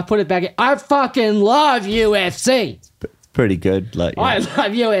and then I put it back in. I fucking love UFC. It's pretty good. Like I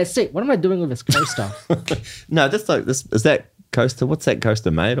love UFC. What am I doing with this coaster? No, that's like this. Is that coaster? What's that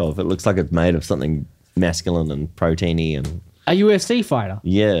coaster made of? It looks like it's made of something masculine and proteiny and a UFC fighter.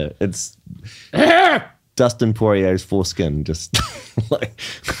 Yeah, it's Dustin Poirier's foreskin, just like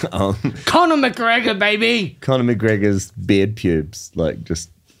Conor McGregor, baby. Conor McGregor's beard pubes, like just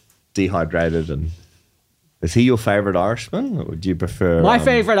dehydrated. And is he your favorite Irishman, or would you prefer? My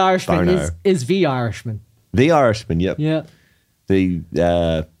favorite Irishman Bono? is The Irishman. The Irishman, yep. Yeah. The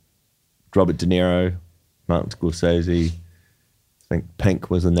Robert De Niro, Martin Scorsese. I think Pink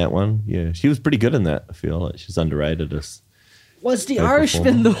was in that one. Yeah, she was pretty good in that. I feel like she's underrated as. Was The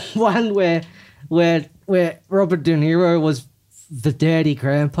Irishman the one where Robert De Niro was the dirty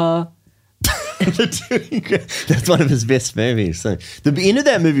grandpa? That's one of his best movies. So the end of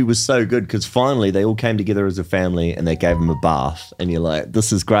that movie was so good because finally they all came together as a family and they gave him a bath, and you're like,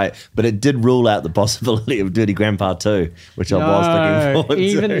 this is great. But it did rule out the possibility of Dirty Grandpa 2, which I was looking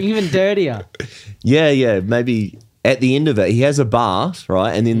forward to. Even dirtier. Yeah, maybe. At the end of it, he has a bath,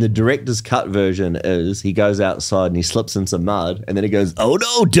 right? And then the director's cut version is he goes outside and he slips in some mud, and then he goes, "Oh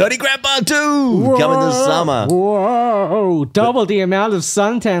no, Dirty Grandpa 2 coming this summer." Whoa! Double the amount of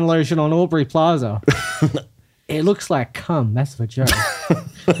suntan lotion on Aubrey Plaza. It looks like cum. That's the joke.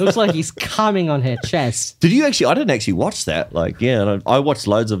 Looks like he's coming on her chest. Did you actually? I didn't actually watch that. I watched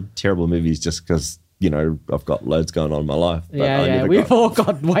loads of terrible movies just because. I've got loads going on in my life. Yeah. We've all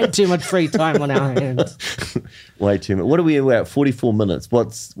got way too much free time on our hands. Way too much. What are we at? 44 minutes.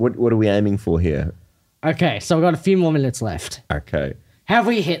 What are we aiming for here? Okay, so we've got a few more minutes left. Okay. Have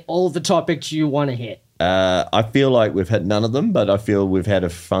we hit all the topics you want to hit? I feel like we've hit none of them, but I feel we've had a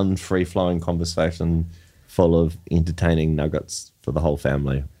fun, free-flowing conversation full of entertaining nuggets for the whole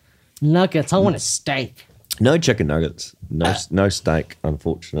family. Nuggets. I want a steak. No chicken nuggets. No steak,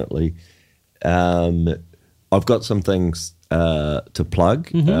 unfortunately. I've got some things to plug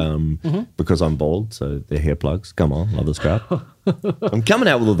because I'm bald, so they're hair plugs. Come on, love this crowd. I'm coming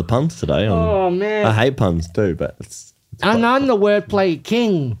out with all the puns today. Oh, man. I hate puns too, but it's And I'm the wordplay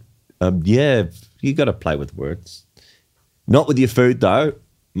king. yeah, you got to play with words. Not with your food though.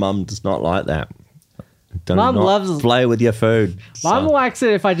 Mum does not like that. Mum loves play with your food. Mum son. likes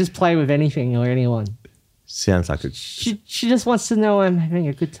it if I just play with anything or anyone. Sounds like a She just wants to know I'm having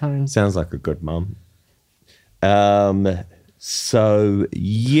a good time. sounds like a good mum. So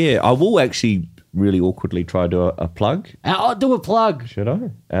yeah, I will actually really awkwardly try to do a plug. I'll do a plug. Should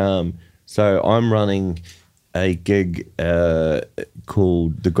I? So I'm running a gig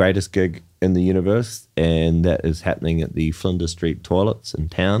called The Greatest Gig in the Universe, and that is happening at the Flinders Street Toilets in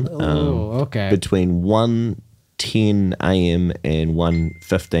town. Oh, okay. Between 1:10 a.m. and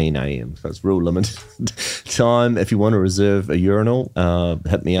 1:15 a.m. So it's real limited time. If you want to reserve a urinal,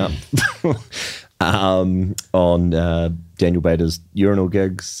 hit me up on Daniel Bader's urinal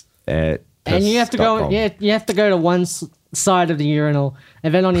gigs at And you have to go. piss.com. Yeah, you have to go to one side of the urinal,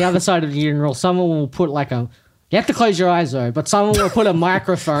 and then on the other side of the urinal, someone will put like a. You have to close your eyes though, but someone will put a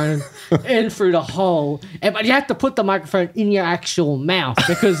microphone in through the hole, but you have to put the microphone in your actual mouth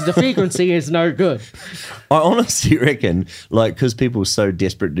because the frequency is no good. I honestly reckon, like, because people are so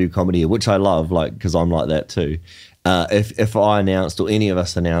desperate to do comedy, which I love, like, because I'm like that too. If I announced, or any of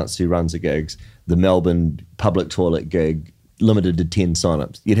us announced who runs the gigs, the Melbourne public toilet gig, limited to 10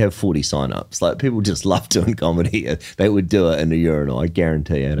 signups, you'd have 40 signups. Like, people just love doing comedy. They would do it in the urinal, I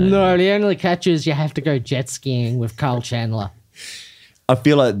guarantee it. No, the only catch is you have to go jet skiing with Carl Chandler. I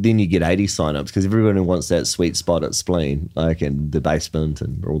feel like then you get 80 signups because everyone wants that sweet spot at Spleen, like in the basement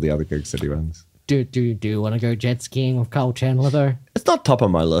and all the other gigs that he runs. Do you want to go jet skiing with Carl Chandler though? It's not top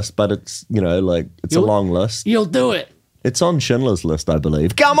of my list, but it's, like, it's a long list. You'll do it. It's on Schindler's List, I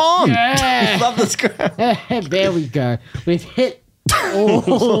believe. Come on! Yeah. Love this crowd. There we go. We've hit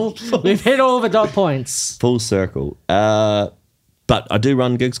all the dot points. Full circle. But I do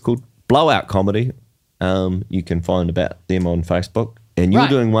run gigs called Blowout Comedy. You can find about them on Facebook. And you're Right.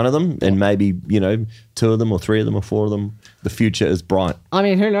 doing one of them, and maybe, 2 of them or 3 of them or 4 of them. The future is bright. I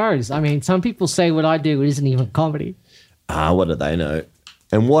mean, who knows? I mean, some people say what I do isn't even comedy. What do they know?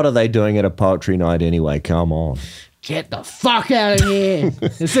 And what are they doing at a poetry night anyway? Come on. Get the fuck out of here.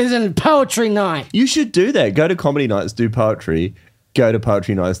 This isn't poetry night. You should do that. Go to comedy nights, do poetry. Go to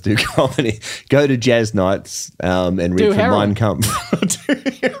poetry nights, do comedy. Go to jazz nights and read Do from heroin. Mein Kampf. Do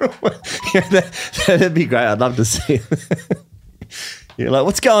heroin. Yeah, that'd be great. I'd love to see it. You're like,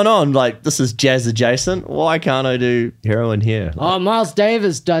 what's going on? Like, this is jazz adjacent. Why can't I do heroin here? Oh, Miles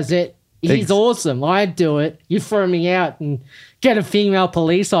Davis does it. He's awesome. I'd do it. You throw me out and get a female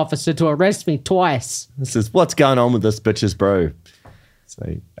police officer to arrest me twice. This is what's going on with this bitches, bro.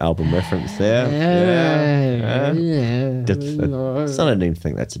 So album reference there. Yeah. I don't even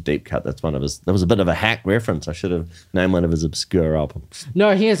think that's a deep cut. That's one of his. That was a bit of a hack reference. I should have named one of his obscure albums.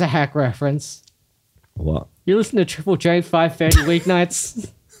 No, here's a hack reference. What? You listen to Triple J 5:30 weeknights.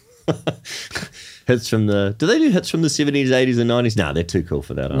 Hits from the. Do they do hits from the 70s, 80s, and 90s? No, they're too cool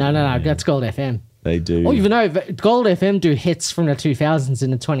for that. No, aren't they? that's Gold FM. They do. Oh, even though Gold FM do hits from the 2000s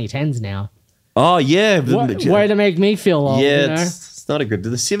and the 2010s now. Oh yeah. Way to make me feel old, Yeah, you know? it's not a good. The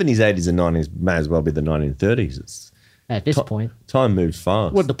 70s, 80s, and 90s may as well be the 1930s. It's At this point. time moves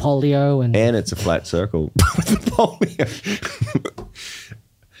fast. With the polio and... And it's a flat circle with the polio.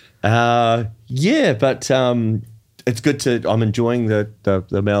 Yeah, but it's good to. I'm enjoying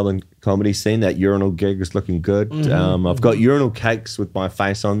the Melbourne comedy scene. That urinal gig is looking good. I've got urinal cakes with my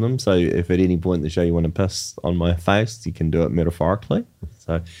face on them. So if at any point in the show you want to piss on my face, you can do it metaphorically.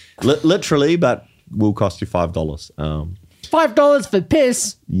 So literally, but will cost you $5. $5 for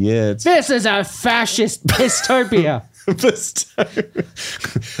piss? Yeah, it's This is a fascist pistopia. it's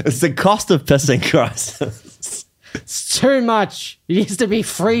the cost of pissing crisis. It's too much. It used to be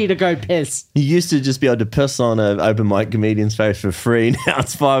free to go piss. You used to just be able to piss on an open mic comedian's face for free. Now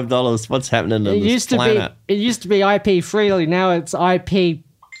it's $5. What's happening in this planet? It used to be IP freely. Now it's IP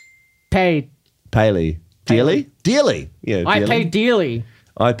paid. Paley. Dearly? Dearly. Yeah. I dearly. pay dearly.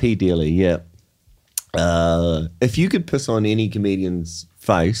 IP dearly, yeah. If you could piss on any comedian's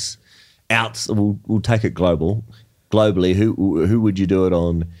face, we'll take it globally, who would you do it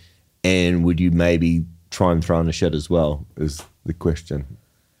on? And would you maybe try and throw in a shit as well, is the question.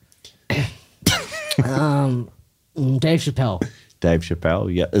 Dave Chappelle. Dave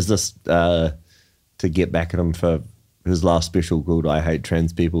Chappelle, yeah. Is this to get back at him for his last special called I Hate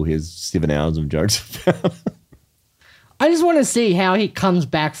Trans People? Here's 7 hours of jokes about I just want to see how he comes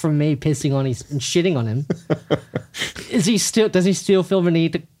back from me pissing on his and shitting on him. Does he still feel the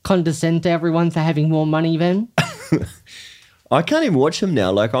need to condescend to everyone for having more money then? I can't even watch him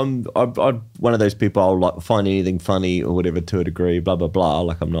now. Like I'm one of those people. I'll like find anything funny or whatever to a degree. Blah blah blah.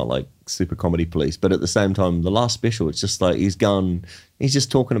 Like I'm not like super comedy police, but at the same time, the last special, it's just like he's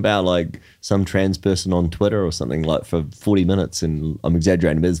just talking about like some trans person on Twitter or something like for 40 minutes, and I'm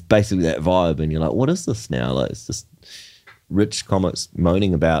exaggerating, but it's basically that vibe. And you're like, what is this now? Like it's just rich comics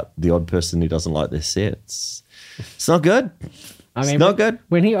moaning about the odd person who doesn't like their sets. It's not good. I mean, it's not good.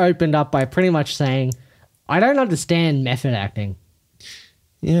 When he opened up by pretty much saying, I don't understand method acting.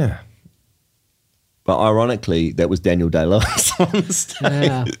 Yeah. But ironically, that was Daniel Day-Lewis on stage.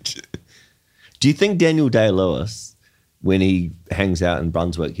 Yeah. Do you think Daniel Day-Lewis, when he hangs out in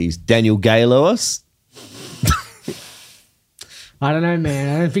Brunswick, he's Daniel Gay-Lewis? I don't know,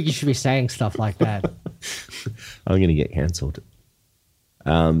 man. I don't think you should be saying stuff like that. I'm going to get cancelled.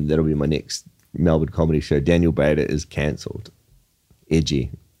 That'll be my next Melbourne comedy show. Daniel Bader is cancelled.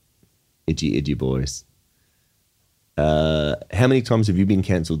 Edgy boys. How many times have you been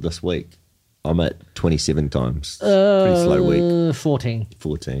cancelled this week? I'm at 27 times. Pretty slow week. 14.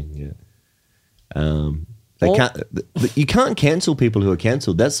 14, yeah. You can't cancel people who are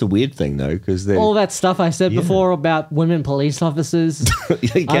cancelled. That's the weird thing, though, because all that stuff I said before about women police officers.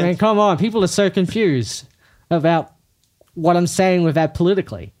 I mean, come on, people are so confused about what I'm saying with that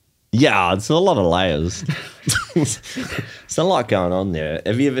politically. Yeah, it's a lot of layers. It's a lot going on there.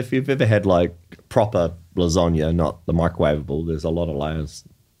 If you've ever had like proper lasagna, not the microwavable, there's a lot of layers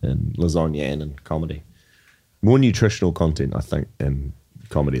in lasagna and in comedy. More nutritional content, I think, in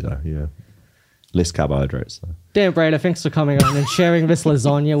comedy, though. Yeah, less carbohydrates. So. Dan Brader, thanks for coming on and sharing this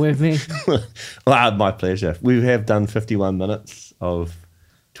lasagna with me. Well, my pleasure. We have done 51 minutes of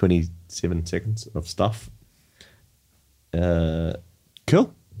 27 seconds of stuff.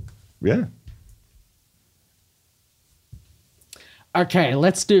 Cool. Yeah. Okay,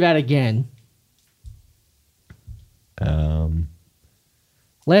 let's do that again.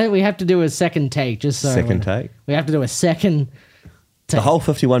 We have to do a second take, just so. Second take? We have to do a second take. The whole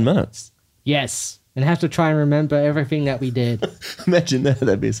 51 minutes? Yes. And have to try and remember everything that we did. Imagine that.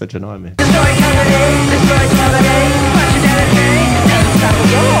 That'd be such a nightmare. Destroy comedy.